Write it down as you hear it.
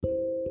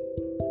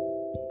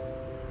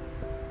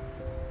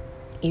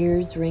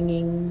ears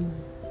ringing,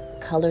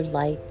 colored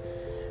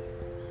lights,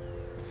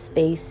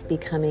 space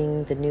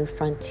becoming the new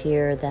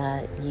frontier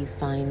that you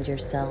find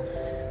yourself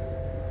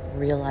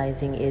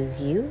realizing is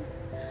you.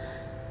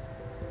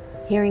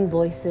 Hearing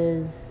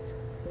voices,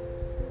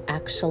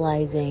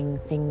 actualizing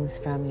things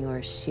from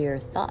your sheer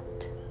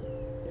thought.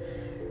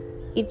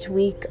 Each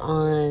week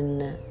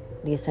on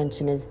The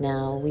Ascension Is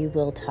Now, we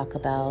will talk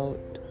about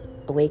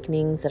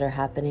awakenings that are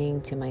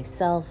happening to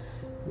myself,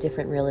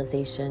 different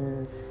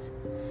realizations,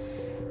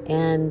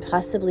 and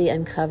possibly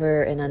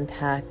uncover and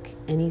unpack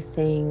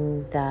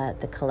anything that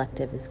the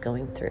collective is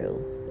going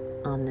through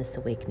on this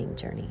awakening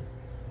journey.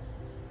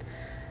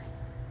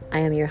 I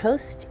am your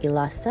host,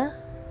 Ilasa,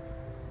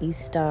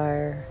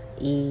 E-star,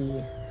 E.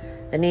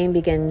 The name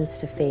begins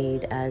to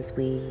fade as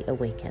we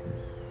awaken.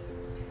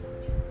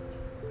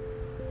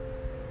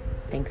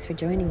 Thanks for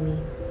joining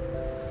me.